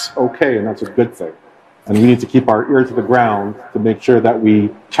 and that's okay, and that's a good thing. And we need to keep our ear to the ground to make sure that we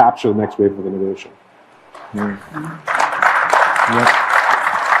capture the next wave of innovation.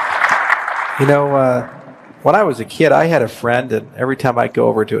 When I was a kid, I had a friend, and every time I'd go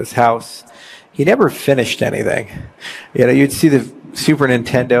over to his house, he never finished anything. You'd see the Super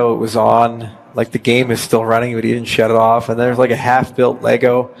Nintendo, it was on, like the game is still running, but he didn't shut it off. And there's like a half-built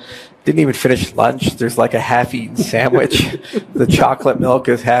Lego. Didn't even finish lunch. There's like a half-eaten sandwich. The chocolate milk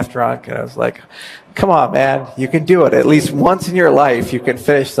is half drunk. And I was like, come on, man, you can do it. At least once in your life, you can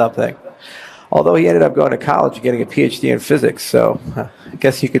finish something. Although he ended up going to college and getting a PhD in physics, so I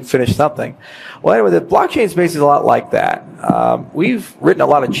guess you could finish something. Well, anyway, the blockchain space is a lot like that. We've written a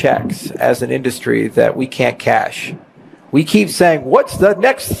lot of checks as an industry that we can't cash. We keep saying, what's the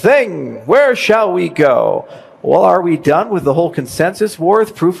next thing? Where shall we go? Well, are we done with the whole consensus war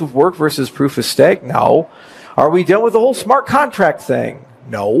with proof of work versus proof of stake? No. Are we done with the whole smart contract thing?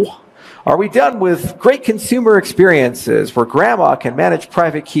 No. Are we done with great consumer experiences where grandma can manage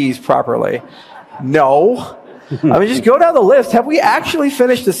private keys properly? No. Just go down the list. Have we actually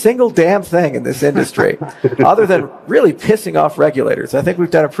finished a single damn thing in this industry other than really pissing off regulators? I think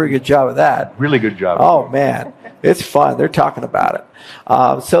we've done a pretty good job of that. Really good job. Oh, man. It's fun. They're talking about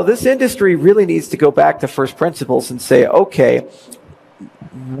it. So this industry really needs to go back to first principles and say, okay,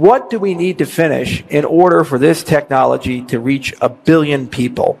 what do we need to finish in order for this technology to reach 1 billion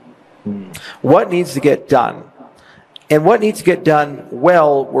people? What needs to get done? And what needs to get done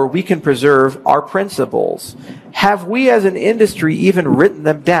well where we can preserve our principles? Have we as an industry even written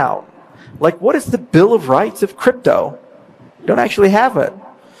them down? Like, what is the Bill of Rights of crypto? Don't actually have it.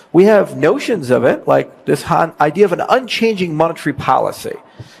 We have notions of it, like this idea of an unchanging monetary policy.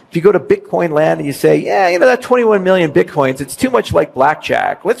 If you go to Bitcoin land and you say, yeah, you know, that 21 million Bitcoins, it's too much like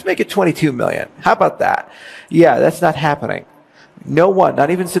blackjack. Let's make it 22 million. How about that? Yeah, that's not happening. No one, not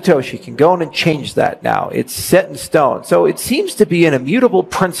even Satoshi, can go in and change that now. It's set in stone. So it seems to be an immutable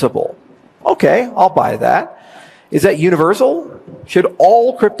principle. Okay, I'll buy that. Is that universal? Should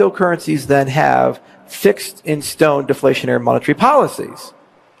all cryptocurrencies then have fixed in stone deflationary monetary policies?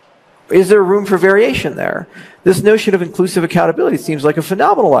 Is there room for variation there? This notion of inclusive accountability seems like a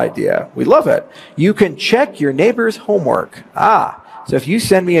phenomenal idea. We love it. You can check your neighbor's homework. So if you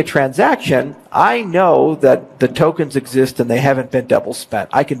send me a transaction, I know that the tokens exist and they haven't been double spent.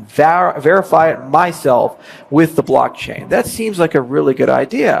 I can verify it myself with the blockchain. That seems like a really good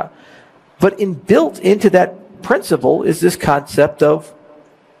idea. But built into that principle is this concept of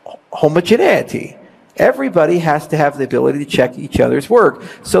homogeneity. Everybody has to have the ability to check each other's work.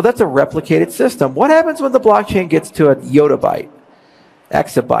 So that's a replicated system. What happens when the blockchain gets to a yottabyte,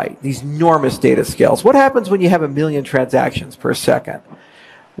 exabyte, these enormous data scales? What happens when you have 1 million transactions per second?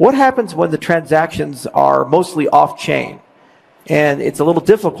 What happens when the transactions are mostly off-chain and it's a little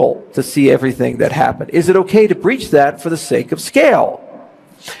difficult to see everything that happened? Is it okay to breach that for the sake of scale?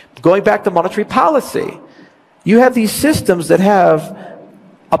 Going back to monetary policy, you have these systems that have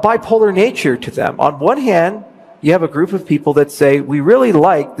a bipolar nature to them. On one hand, you have a group of people that say, we really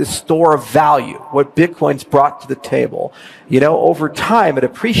like this store of value, what Bitcoin's brought to the table. You know, over time it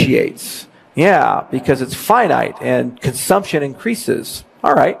appreciates. Yeah, because it's finite and consumption increases.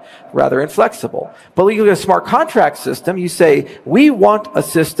 All right, rather inflexible. But when you look at a smart contract system, you say, we want a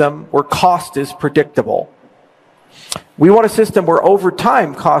system where cost is predictable. We want a system where over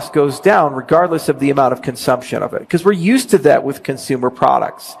time cost goes down regardless of the amount of consumption of it. Because we're used to that with consumer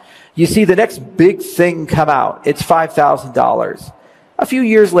products. You see the next big thing come out, it's $5,000. A few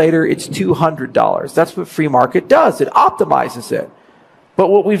years later, it's $200. That's what free market does. It optimizes it. But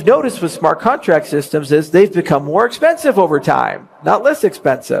what we've noticed with smart contract systems is they've become more expensive over time, not less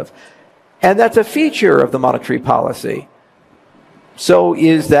expensive. And that's a feature of the monetary policy. So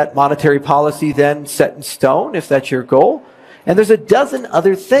is that monetary policy then set in stone, if that's your goal? And there's a dozen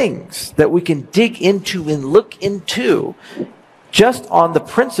other things that we can dig into and look into just on the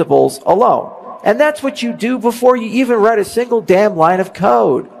principles alone. And that's what you do before you even write a single damn line of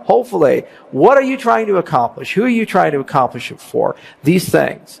code, hopefully. What are you trying to accomplish? Who are you trying to accomplish it for? These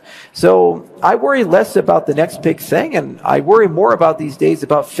things. So I worry less about the next big thing, and I worry more about these days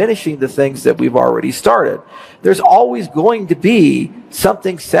about finishing the things that we've already started. There's always going to be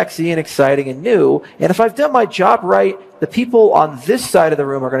something sexy and exciting and new, and if I've done my job right, the people on this side of the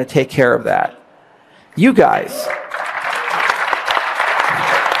room are going to take care of that. You guys.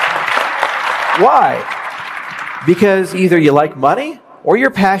 Why? Because either you like money or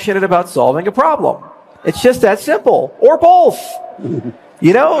you're passionate about solving a problem. It's just that simple. Or both.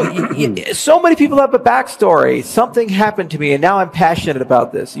 You know, so many people have a backstory. Something happened to me and now I'm passionate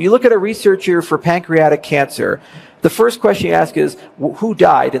about this. You look at a researcher for pancreatic cancer. The first question you ask is, who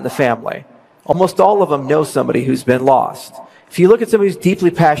died in the family? Almost all of them know somebody who's been lost. If you look at somebody who's deeply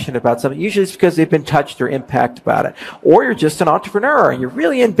passionate about something, usually it's because they've been touched or impacted about it. Or you're just an entrepreneur and you're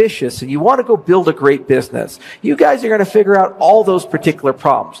really ambitious and you want to go build a great business. You guys are going to figure out all those particular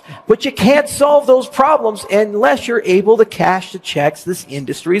problems. But you can't solve those problems unless you're able to cash the checks this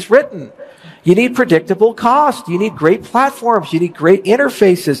industry's written. You need predictable cost. You need great platforms. You need great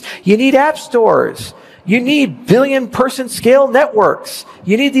interfaces. You need app stores. You need billion-person scale networks.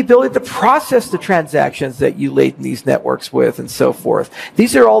 You need the ability to process the transactions that you laden these networks with and so forth.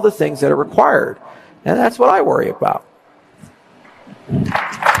 These are all the things that are required. And that's what I worry about.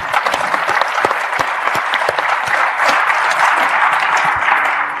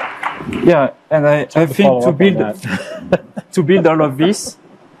 Yeah, and I think to build all of this,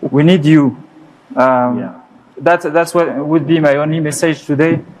 we need you. That's what would be my only message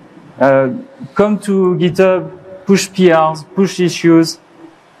today. Come to GitHub, push PRs, push issues,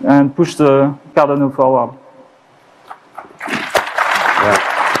 and push the Cardano forward.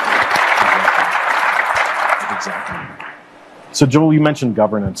 Exactly. So Joel, you mentioned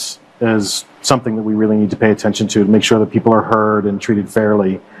governance as something that we really need to pay attention to make sure that people are heard and treated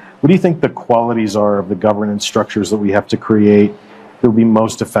fairly. What do you think the qualities are of the governance structures that we have to create that will be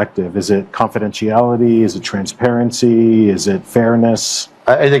most effective? Is it confidentiality? Is it transparency? Is it fairness?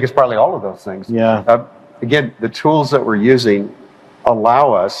 I think it's partly all of those things. Yeah. Again, the tools that we're using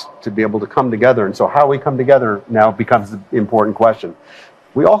allow us to be able to come together. And so how we come together now becomes the important question.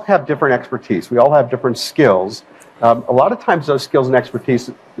 We all have different expertise. We all have different skills. A lot of times those skills and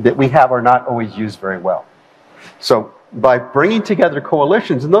expertise that we have are not always used very well. So by bringing together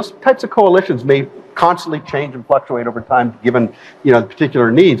coalitions, and those types of coalitions may constantly change and fluctuate over time given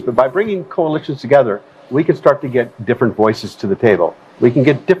particular needs, but by bringing coalitions together, we can start to get different voices to the table. We can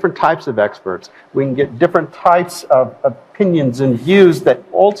get different types of experts. We can get different types of opinions and views that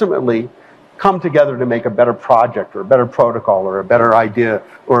ultimately come together to make a better project or a better protocol or a better idea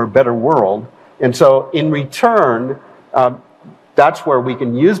or a better world. And so in return, that's where we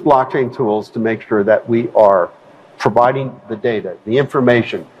can use blockchain tools to make sure that we are providing the data, the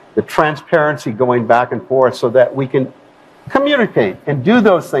information, the transparency going back and forth so that we can communicate and do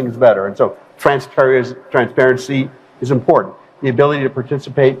those things better. And so transparency is important. The ability to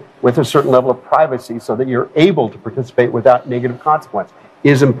participate with a certain level of privacy so that you're able to participate without negative consequence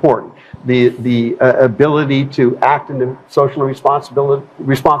is important. The ability to act in a socially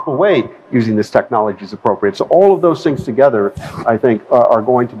responsible way using this technology is appropriate. So all of those things together, I think, are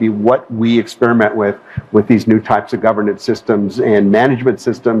going to be what we experiment with these new types of governance systems and management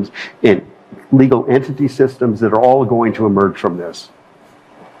systems and legal entity systems that are all going to emerge from this.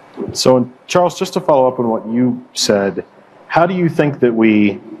 So, Charles, just to follow up on what you said, how do you think that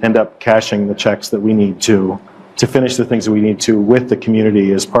we end up cashing the checks that we need to finish the things that we need to with the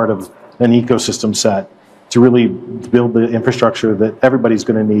community as part of an ecosystem set to really build the infrastructure that everybody's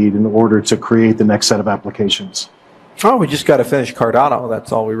going to need in order to create the next set of applications? Oh, we just got to finish Cardano.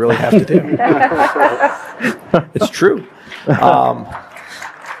 That's all we really have to do. It's true.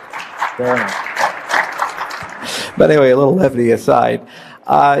 But anyway, a little levity aside.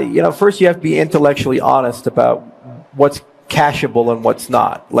 First you have to be intellectually honest about what's cashable and what's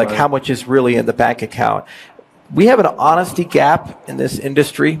not, like how much is really in the bank account. We have an honesty gap in this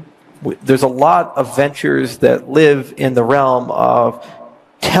industry. There's a lot of ventures that live in the realm of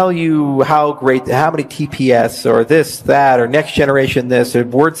tell you how great, how many TPS or this, that, or next generation this, or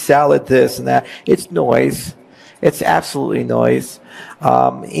word salad this and that. It's noise. It's absolutely noise.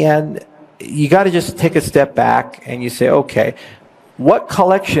 And you got to just take a step back and you say, okay, what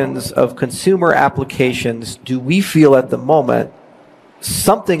collections of consumer applications do we feel at the moment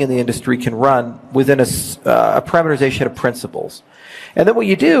something in the industry can run within a parameterization of principles? And then what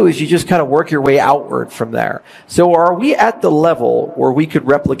you do is you just kind of work your way outward from there. So are we at the level where we could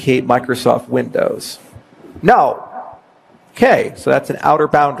replicate Microsoft Windows? No. Okay, so that's an outer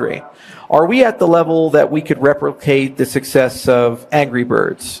boundary. Are we at the level that we could replicate the success of Angry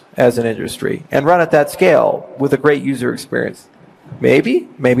Birds as an industry and run at that scale with a great user experience? Maybe,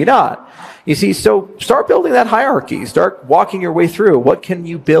 maybe not. You see, so start building that hierarchy. Start walking your way through. What can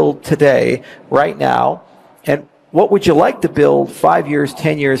you build today, right now? And what would you like to build 5 years,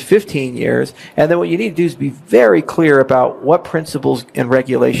 10 years, 15 years? And then what you need to do is be very clear about what principles and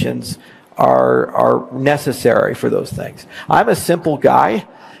regulations are necessary for those things. I'm a simple guy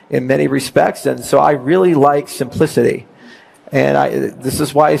in many respects, and so I really like simplicity. And this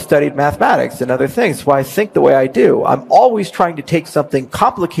is why I studied mathematics and other things, why I think the way I do. I'm always trying to take something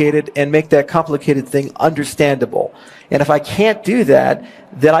complicated and make that complicated thing understandable. And if I can't do that,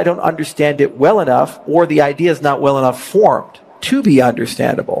 then I don't understand it well enough, or the idea is not well enough formed to be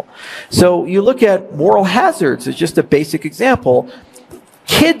understandable. So you look at moral hazards as just a basic example.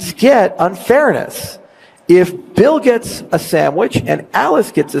 Kids get unfairness. If Bill gets a sandwich and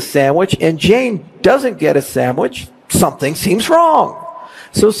Alice gets a sandwich and Jane doesn't get a sandwich, something seems wrong.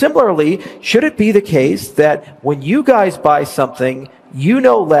 So similarly, should it be the case that when you guys buy something, you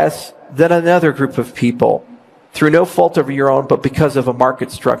know less than another group of people through no fault of your own, but because of a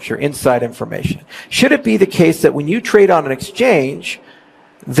market structure, inside information? Should it be the case that when you trade on an exchange,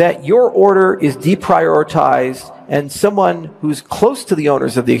 that your order is deprioritized and someone who's close to the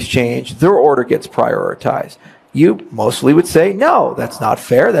owners of the exchange, their order gets prioritized? You mostly would say, no, that's not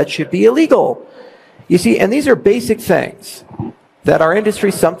fair. That should be illegal. You see, and these are basic things that our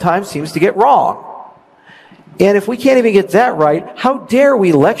industry sometimes seems to get wrong. And if we can't even get that right, how dare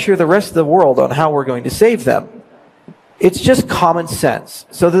we lecture the rest of the world on how we're going to save them? It's just common sense.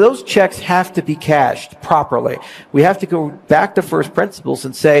 So those checks have to be cashed properly. We have to go back to first principles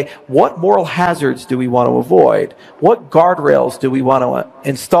and say, what moral hazards do we want to avoid? What guardrails do we want to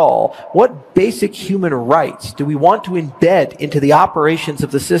install? What basic human rights do we want to embed into the operations of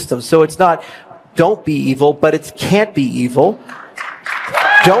the system? So it's not, don't be evil, but it's can't be evil.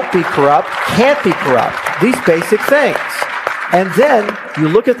 Don't be corrupt, can't be corrupt. These basic things. And then you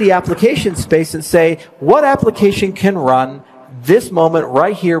look at the application space and say, what application can run this moment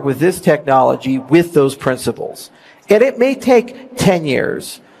right here with this technology with those principles? And it may take 10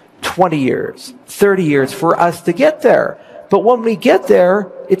 years, 20 years, 30 years for us to get there. But when we get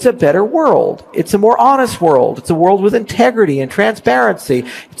there, it's a better world. It's a more honest world. It's a world with integrity and transparency.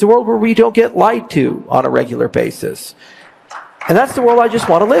 It's a world where we don't get lied to on a regular basis. And that's the world I just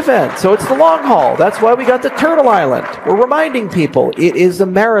want to live in. So it's the long haul. That's why we got the Turtle Island. We're reminding people it is a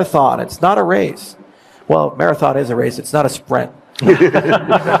marathon. It's not a race. Well, marathon is a race. It's not a sprint.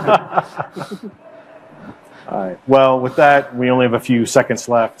 All right. Well, with that, we only have a few seconds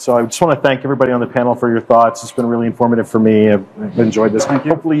left. So I just want to thank everybody on the panel for your thoughts. It's been really informative for me. I've enjoyed this. Thank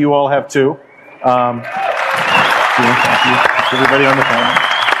you. Hopefully you all have too. Thank you. Everybody on the panel.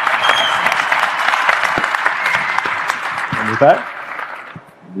 And with that,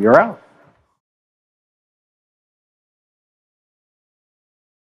 we are out.